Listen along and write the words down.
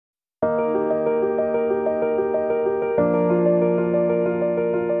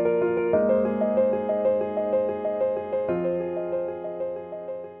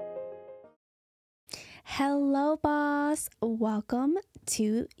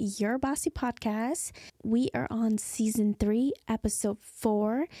to Your Bossy Podcast. We are on season 3, episode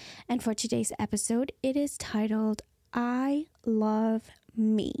 4. And for today's episode, it is titled, I Love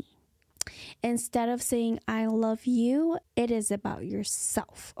Me. Instead of saying I love you, it is about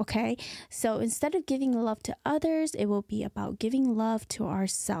yourself, okay? So instead of giving love to others, it will be about giving love to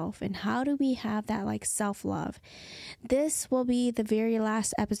ourselves. And how do we have that self-love? This will be the very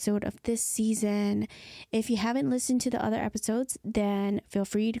last episode of this season. If you haven't listened to the other episodes, then feel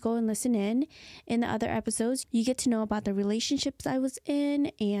free to go and listen in. In the other episodes, you get to know about the relationships I was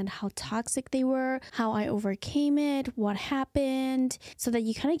in and how toxic they were, how I overcame it, what happened, so that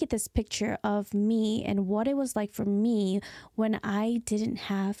you kind of get this picture of me and what it was like for me when I didn't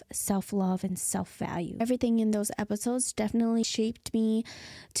have self-love and self-value. Everything in those episodes definitely shaped me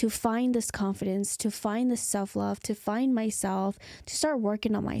to find this confidence, to find this self-love, to find myself, to start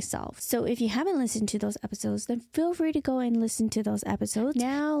working on myself. So if you haven't listened to those episodes, then feel free to go and listen to those episodes.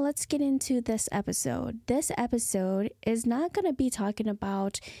 Now let's get into this episode. This episode is not going to be talking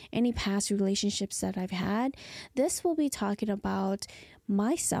about any past relationships that I've had. This will be talking about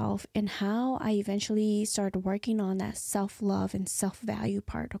myself and how I eventually started working on that self-love and self-value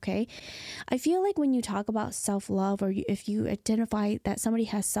part, okay? I feel like when you talk about self-love, or if you identify that somebody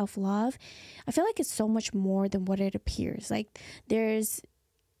has self-love, I feel like it's so much more than what it appears. Like, there's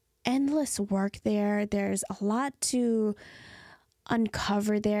endless work there. There's a lot to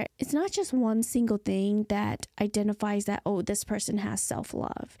uncover there. It's not just one single thing that identifies that, oh, this person has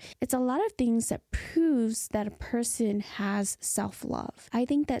self-love. It's a lot of things that proves that a person has self-love. I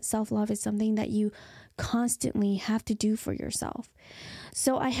think that self-love is something that you constantly have to do for yourself.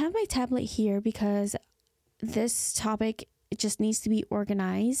 So I have my tablet here because this topic, it just needs to be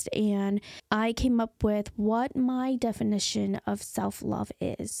organized, and I came up with what my definition of self-love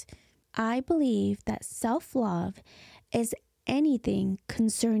is. I believe that self-love is anything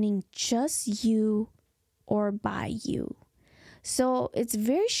concerning just you or by you. So it's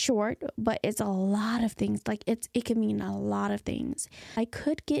very short, but it's a lot of things. Like it can mean a lot of things. I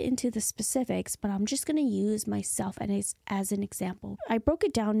could get into the specifics, but I'm just going to use myself as an example. I broke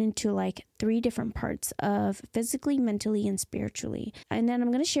it down into 3 different parts of physically, mentally, and spiritually. And then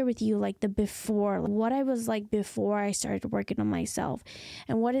I'm going to share with you the before, what I was like before I started working on myself,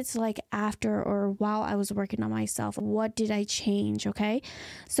 and what it's like after or while I was working on myself. What did I change? Okay.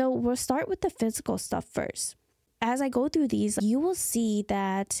 So we'll start with the physical stuff first. As I go through these, you will see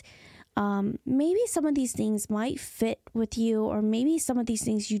that maybe some of these things might fit with you, or maybe some of these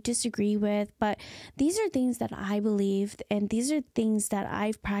things you disagree with, but these are things that I believed, and these are things that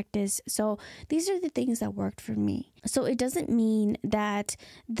I've practiced. So these are the things that worked for me. So it doesn't mean that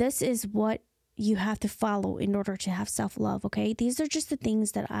this is what you have to follow in order to have self-love, okay? These are just the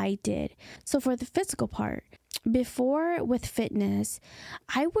things that I did. So for the physical part, before with fitness,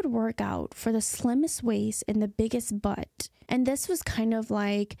 I would work out for the slimmest waist and the biggest butt. And this was kind of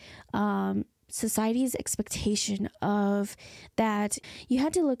like society's expectation of that you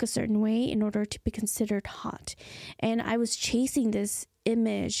had to look a certain way in order to be considered hot. And I was chasing this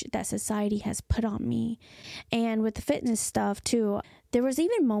image that society has put on me. And with the fitness stuff too, there was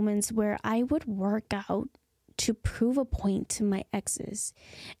even moments where I would work out to prove a point to my exes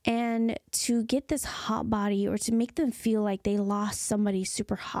and to get this hot body, or to make them feel like they lost somebody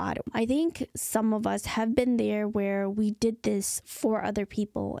super hot. I think some of us have been there where we did this for other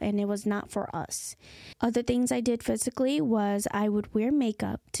people and it was not for us. Other things I did physically was I would wear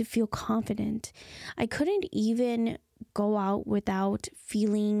makeup to feel confident. I couldn't even go out without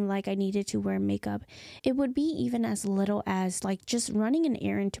feeling like I needed to wear makeup. It would be even as little as just running an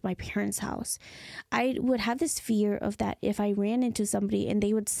errand to my parents' house. I would have this fear of that if I ran into somebody and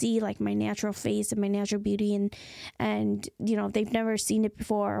they would see my natural face and my natural beauty, and they've never seen it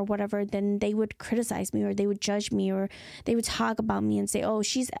before or whatever, then they would criticize me, or they would judge me, or they would talk about me and say, oh,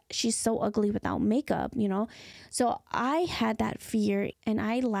 she's so ugly without makeup, So I had that fear, and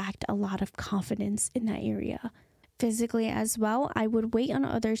I lacked a lot of confidence in that area. Physically as well, I would wait on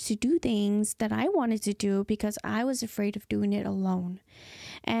others to do things that I wanted to do because I was afraid of doing it alone.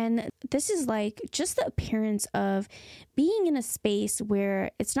 And this is just the appearance of being in a space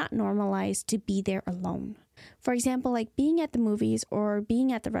where it's not normalized to be there alone. For example, being at the movies or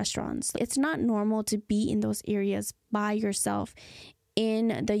being at the restaurants. It's not normal to be in those areas by yourself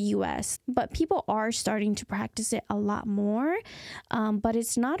in the US, but people are starting to practice it a lot more. But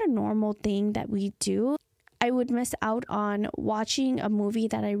it's not a normal thing that we do. I would miss out on watching a movie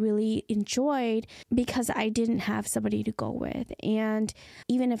that I really enjoyed because I didn't have somebody to go with. And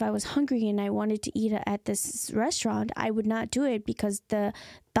even if I was hungry and I wanted to eat at this restaurant, I would not do it because the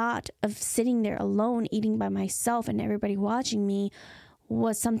thought of sitting there alone eating by myself and everybody watching me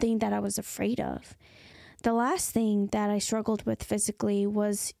was something that I was afraid of. The last thing that I struggled with physically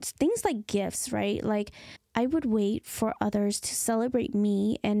was things like gifts, right? Like I would wait for others to celebrate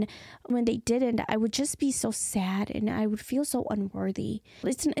me, and when they didn't, I would just be so sad and I would feel so unworthy.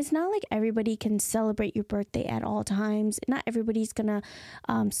 It's not like everybody can celebrate your birthday at all times. Not everybody's gonna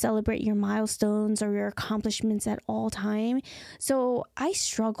celebrate your milestones or your accomplishments at all time. So I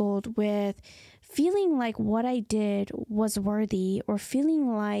struggled with feeling like what I did was worthy, or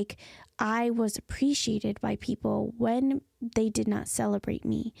feeling like I was appreciated by people when they did not celebrate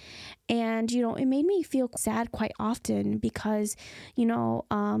me. And, it made me feel sad quite often because,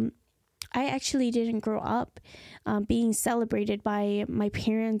 I actually didn't grow up being celebrated by my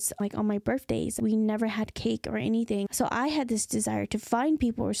parents, like on my birthdays. We never had cake or anything. So I had this desire to find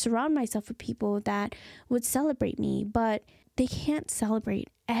people or surround myself with people that would celebrate me, but they can't celebrate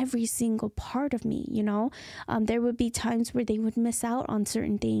every single part of me, There would be times where they would miss out on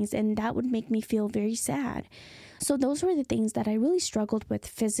certain things, and that would make me feel very sad. So those were the things that I really struggled with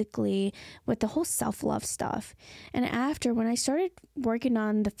physically, with the whole self-love stuff. And when I started working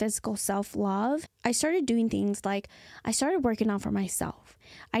on the physical self-love, I started doing things like I started working out for myself.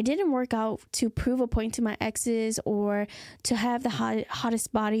 I didn't work out to prove a point to my exes or to have the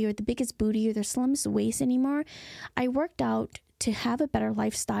hottest body or the biggest booty or the slimmest waist anymore. I worked out to have a better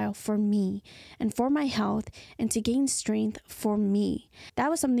lifestyle for me and for my health, and to gain strength for me.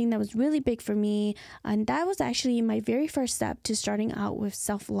 That was something that was really big for me, and that was actually my very first step to starting out with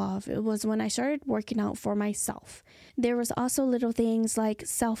self-love. It was when I started working out for myself. There was also little things like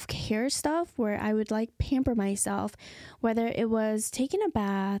self-care stuff where I would like pamper myself, whether it was taking a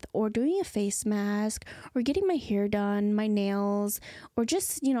bath or doing a face mask or getting my hair done, my nails, or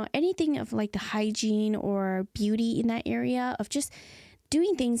just, anything of like the hygiene or beauty in that area of just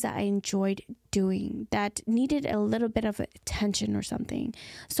doing things that I enjoyed doing that needed a little bit of attention or something.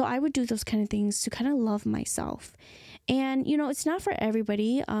 So I would do those kind of things to kind of love myself. And, it's not for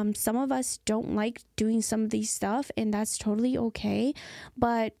everybody. Some of us don't like doing some of these stuff, and that's totally okay.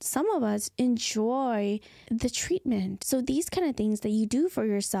 But some of us enjoy the treatment. So these kind of things that you do for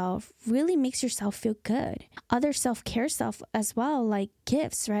yourself really makes yourself feel good. Other self-care stuff as well, like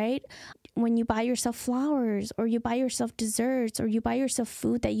gifts, right? When you buy yourself flowers, or you buy yourself desserts, or you buy yourself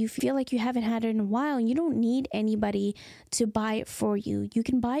food that you feel like you haven't had in a while, and you don't need anybody to buy it for you. You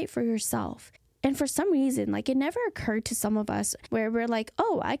can buy it for yourself. And for some reason, it never occurred to some of us where we're like,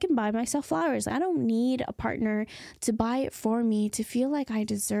 oh, I can buy myself flowers. I don't need a partner to buy it for me to feel like I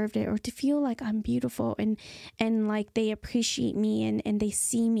deserved it, or to feel like I'm beautiful and like they appreciate me and they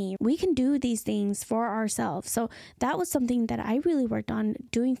see me. We can do these things for ourselves. So that was something that I really worked on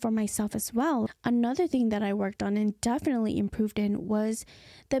doing for myself as well. Another thing that I worked on and definitely improved in was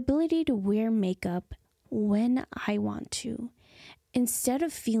the ability to wear makeup when I want to, instead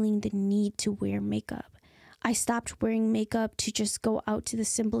of feeling the need to wear makeup. I stopped wearing makeup to just go out to the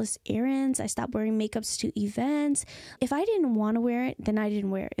simplest errands. I stopped wearing makeups to events. If I didn't want to wear it, then I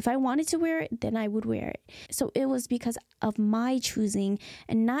didn't wear it. If I wanted to wear it, then I would wear it. So it was because of my choosing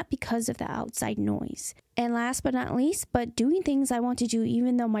and not because of the outside noise. And last but not least, but doing things I want to do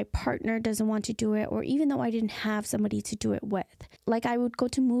even though my partner doesn't want to do it, or even though I didn't have somebody to do it with. Like I would go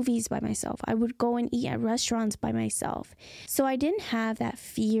to movies by myself. I would go and eat at restaurants by myself. So I didn't have that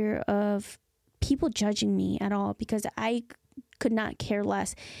fear of people judging me at all, because I could not care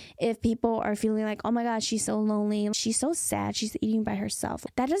less if people are feeling like, oh my God, she's so lonely, she's so sad, she's eating by herself.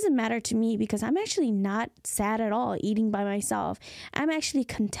 That doesn't matter to me, because I'm actually not sad at all eating by myself. I'm actually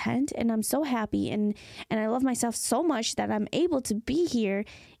content, and I'm so happy, and I love myself so much that I'm able to be here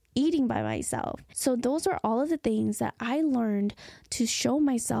eating by myself. So those are all of the things that I learned to show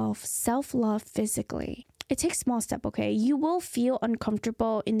myself self-love physically. It takes small steps, okay? You will feel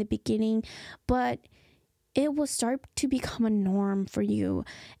uncomfortable in the beginning, but it will start to become a norm for you,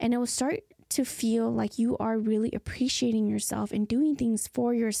 and it will start to feel like you are really appreciating yourself and doing things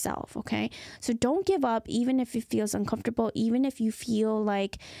for yourself, okay? So don't give up, even if it feels uncomfortable, even if you feel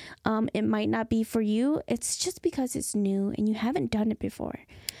like it might not be for you. It's just because it's new and you haven't done it before.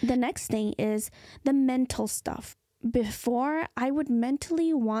 The next thing is the mental stuff. Before, I would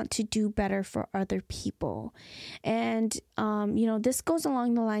mentally want to do better for other people. And, this goes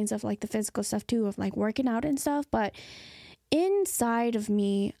along the lines of like the physical stuff too, of like working out and stuff. But inside of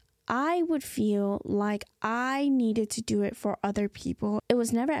me, I would feel like I needed to do it for other people. It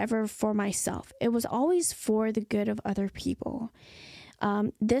was never ever for myself. It was always for the good of other people.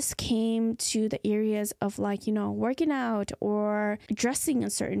 This came to the areas of like, working out or dressing a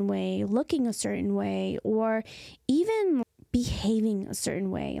certain way, looking a certain way, or even behaving a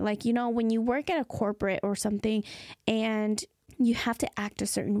certain way. Like, when you work at a corporate or something and you have to act a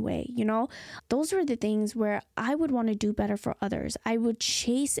certain way, Those were the things where I would want to do better for others. I would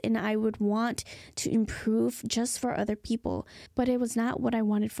chase and I would want to improve just for other people, but it was not what I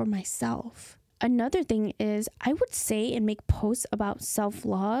wanted for myself. Another thing is I would say and make posts about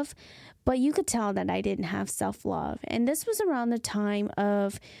self-love, but you could tell that I didn't have self-love. And this was around the time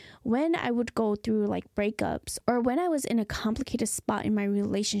of when I would go through like breakups or when I was in a complicated spot in my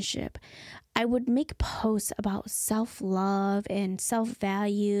relationship. I would make posts about self-love and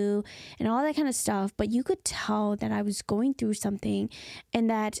self-value and all that kind of stuff, but you could tell that I was going through something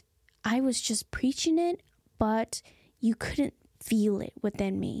and that I was just preaching it, but you couldn't feel it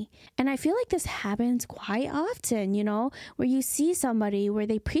within me. And I feel like this happens quite often, where you see somebody where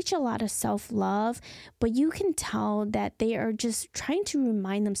they preach a lot of self-love, but you can tell that they are just trying to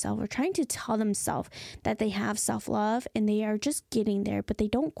remind themselves or trying to tell themselves that they have self-love and they are just getting there, but they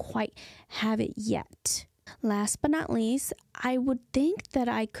don't quite have it yet. Last but not least, I would think that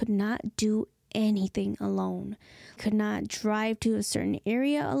I could not do anything alone. I could not drive to a certain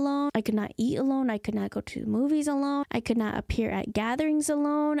area alone. I could not eat alone. I could not go to the movies alone. I could not appear at gatherings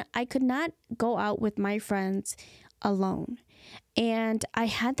alone. I could not go out with my friends alone. And I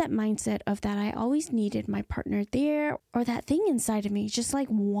had that mindset of that I always needed my partner there, or that thing inside of me just like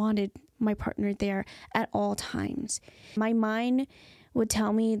wanted my partner there at all times. My mind would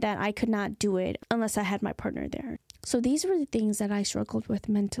tell me that I could not do it unless I had my partner there. So these were the things that I struggled with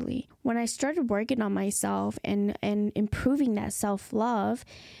mentally. When I started working on myself and improving that self-love,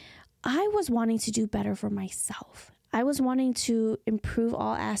 I was wanting to do better for myself. I was wanting to improve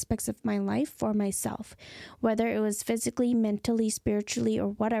all aspects of my life for myself, whether it was physically, mentally, spiritually, or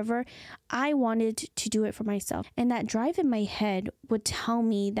whatever. I wanted to do it for myself. And that drive in my head would tell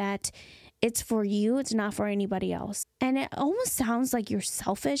me that it's for you, it's not for anybody else. And it almost sounds like you're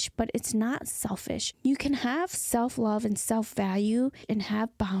selfish, but it's not selfish. You can have self-love and self-value and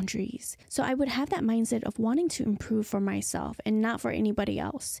have boundaries. So I would have that mindset of wanting to improve for myself and not for anybody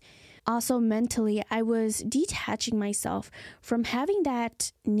else. Also, mentally, I was detaching myself from having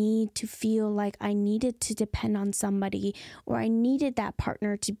that need to feel like I needed to depend on somebody, or I needed that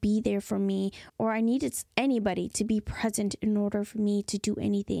partner to be there for me, or I needed anybody to be present in order for me to do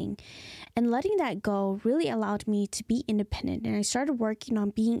anything. And letting that go really allowed me to be independent. And I started working on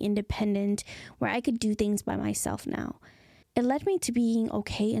being independent where I could do things by myself now. It led me to being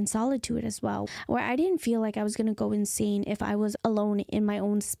okay in solitude as well, where I didn't feel like I was going to go insane if I was alone in my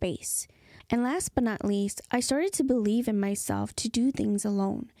own space. And last but not least, I started to believe in myself to do things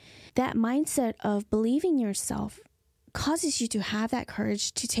alone. That mindset of believing yourself causes you to have that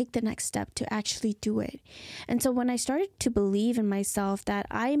courage to take the next step to actually do it. And so when I started to believe in myself that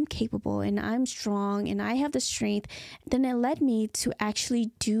I am capable and I'm strong and I have the strength, then it led me to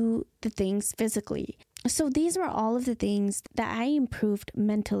actually do the things physically. So these were all of the things that I improved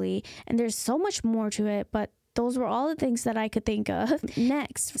mentally, and there's so much more to it, but those were all the things that I could think of.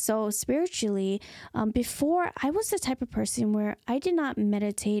 Next, so spiritually, before I was the type of person where I did not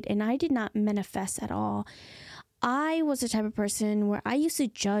meditate and I did not manifest at all. I was the type of person where I used to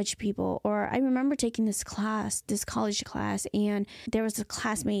judge people, or I remember taking this college class, and there was a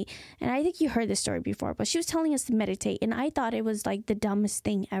classmate, and I think you heard this story before, but she was telling us to meditate, and I thought it was like the dumbest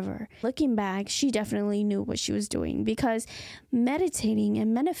thing ever. Looking back, she definitely knew what she was doing, because meditating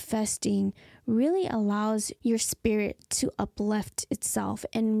and manifesting really allows your spirit to uplift itself,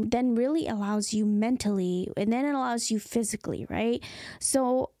 and then really allows you mentally, and then it allows you physically, right?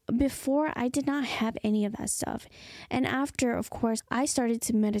 So before, I did not have any of that stuff. And after, of course, I started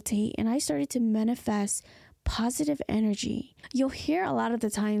to meditate and I started to manifest positive energy. You'll hear a lot of the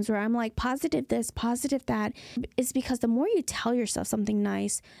times where I'm like, positive this, positive that. It's because the more you tell yourself something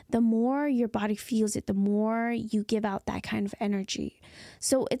nice, the more your body feels it, the more you give out that kind of energy.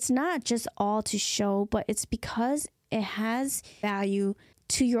 So it's not just all to show, but it's because it has value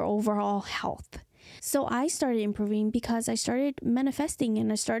to your overall health. So I started improving because I started manifesting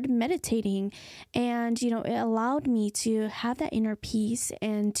and I started meditating, and it allowed me to have that inner peace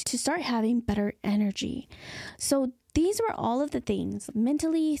and to start having better energy. So these were all of the things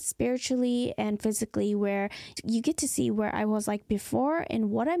mentally, spiritually, and physically where you get to see where I was like before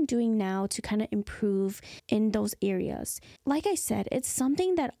and what I'm doing now to kind of improve in those areas. Like I said, it's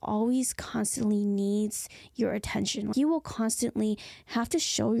something that always constantly needs your attention. You will constantly have to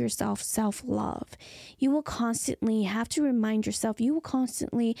show yourself self-love. You will constantly have to remind yourself. You will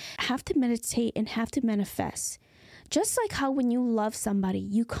constantly have to meditate and have to manifest. Just like how when you love somebody,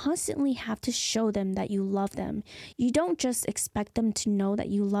 you constantly have to show them that you love them. You don't just expect them to know that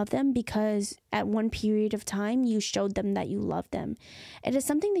you love them because at one period of time you showed them that you love them. It is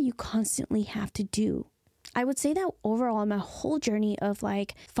something that you constantly have to do. I would say that overall, my whole journey of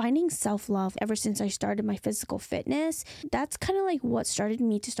like finding self-love ever since I started my physical fitness, that's kind of like what started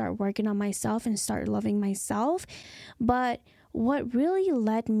me to start working on myself and start loving myself. But what really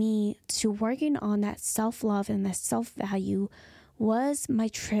led me to working on that self-love and that self-value was my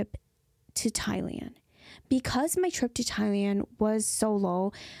trip to Thailand. Because my trip to Thailand was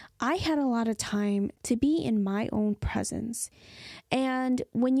solo, I had a lot of time to be in my own presence. And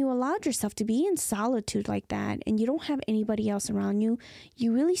when you allowed yourself to be in solitude like that and you don't have anybody else around you,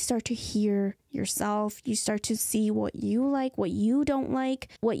 you really start to hear yourself. You start to see what you like, what you don't like,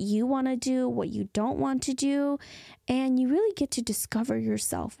 what you want to do, what you don't want to do. And you really get to discover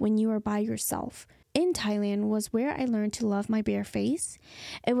yourself when you are by yourself. In Thailand was where I learned to love my bare face.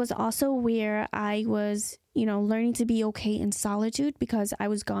 It was also where I was, learning to be okay in solitude because I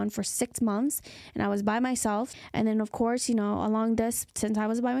was gone for 6 months and I was by myself. And then, of course, along this, since I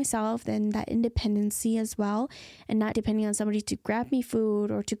was by myself, then that independency as well, and not depending on somebody to grab me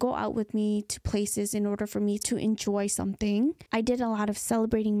food or to go out with me to places in order for me to enjoy something. I did a lot of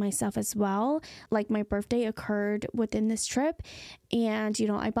celebrating myself as well. Like my birthday occurred within this trip. And,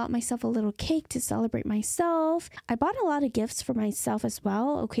 I bought myself a little cake to celebrate myself. I bought a lot of gifts for myself as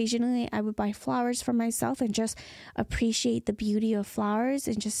well. Occasionally, I would buy flowers for myself and just appreciate the beauty of flowers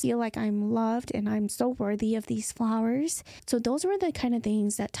and just feel like I'm loved and I'm so worthy of these flowers. So those were the kind of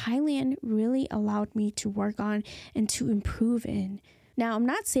things that Thailand really allowed me to work on and to improve in. Now, I'm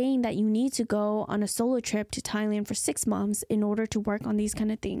not saying that you need to go on a solo trip to Thailand for 6 months in order to work on these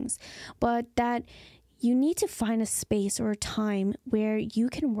kind of things, but that you need to find a space or a time where you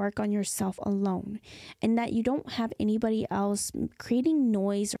can work on yourself alone and that you don't have anybody else creating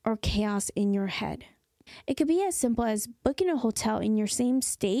noise or chaos in your head. It could be as simple as booking a hotel in your same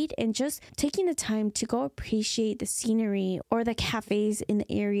state and just taking the time to go appreciate the scenery or the cafes in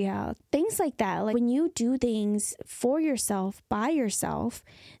the area. Things like that. Like when you do things for yourself, by yourself,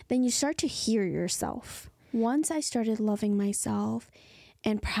 then you start to hear yourself. Once I started loving myself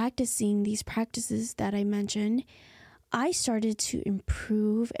and practicing these practices that I mentioned, I started to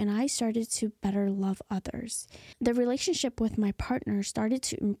improve and I started to better love others. The relationship with my partner started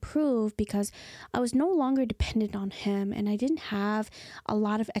to improve because I was no longer dependent on him and I didn't have a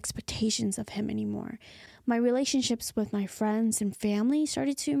lot of expectations of him anymore. My relationships with my friends and family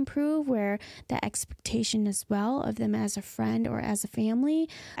started to improve, where the expectation as well of them as a friend or as a family,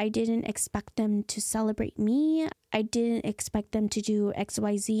 I didn't expect them to celebrate me. I didn't expect them to do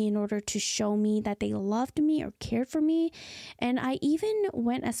XYZ in order to show me that they loved me or cared for me. And I even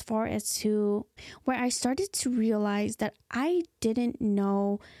went as far as to where I started to realize that I didn't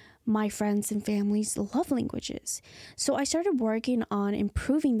know my friends and family's love languages. So I started working on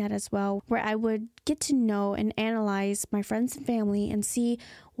improving that as well, where I would get to know and analyze my friends and family and see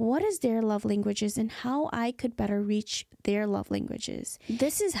what is their love languages and how I could better reach their love languages.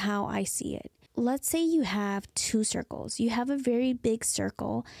 This is how I see it. Let's say you have 2 circles. You have a very big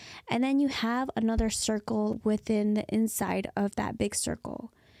circle, and then you have another circle within the inside of that big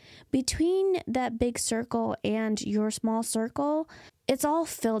circle. Between that big circle and your small circle, it's all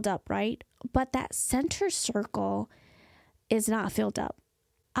filled up, right? But that center circle is not filled up.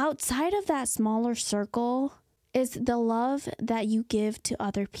 Outside of that smaller circle is the love that you give to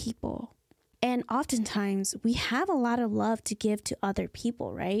other people. And oftentimes we have a lot of love to give to other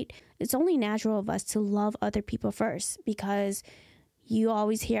people, right? It's only natural of us to love other people first because you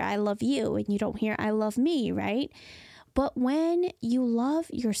always hear, I love you, and you don't hear, I love me, right? But when you love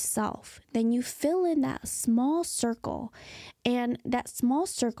yourself, then you fill in that small circle, and that small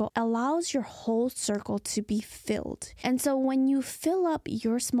circle allows your whole circle to be filled. And so when you fill up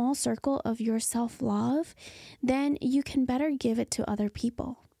your small circle of your self-love, then you can better give it to other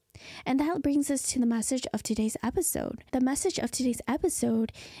people. And that brings us to the message of today's episode. The message of today's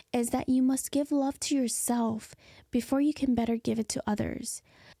episode is that you must give love to yourself before you can better give it to others.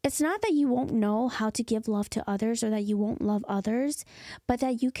 It's not that you won't know how to give love to others or that you won't love others, but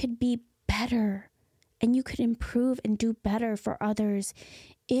that you could be better and you could improve and do better for others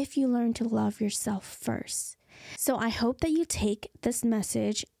if you learn to love yourself first. So I hope that you take this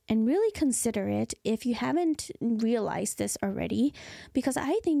message and really consider it if you haven't realized this already, because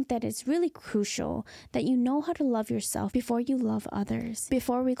I think that it's really crucial that you know how to love yourself before you love others.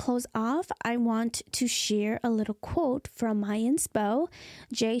 Before we close off, I want to share a little quote from my inspo,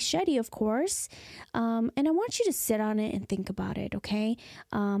 Jay Shetty, of course, and I want you to sit on it and think about it, okay?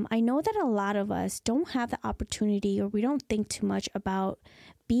 I know that a lot of us don't have the opportunity, or we don't think too much about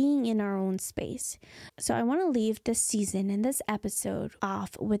being in our own space. So I want to leave this season and this episode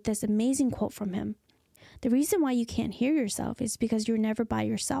off with this amazing quote from him. The reason why you can't hear yourself is because you're never by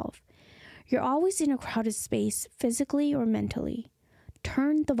yourself. You're always in a crowded space, physically or mentally.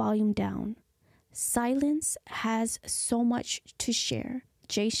 Turn the volume down. Silence has so much to share.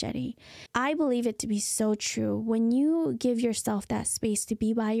 Jay Shetty. I believe it to be so true. When you give yourself that space to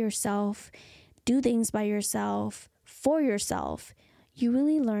be by yourself, do things by yourself, for yourself, you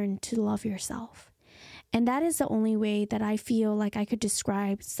really learn to love yourself. And that is the only way that I feel like I could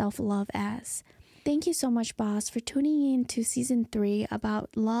describe self-love as. Thank you so much, boss, for tuning in to season 3 about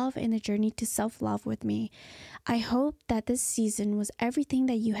love and the journey to self-love with me. I hope that this season was everything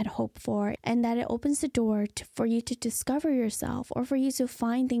that you had hoped for and that it opens the door for you to discover yourself or for you to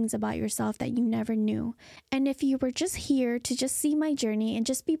find things about yourself that you never knew. And if you were just here to just see my journey and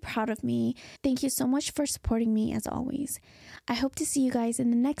just be proud of me, thank you so much for supporting me as always. I hope to see you guys in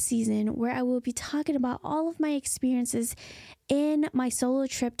the next season where I will be talking about all of my experiences in my solo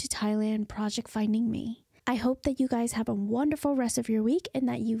trip to Thailand, Project Finding Me. I hope that you guys have a wonderful rest of your week and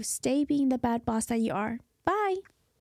that you stay being the bad boss that you are. Bye!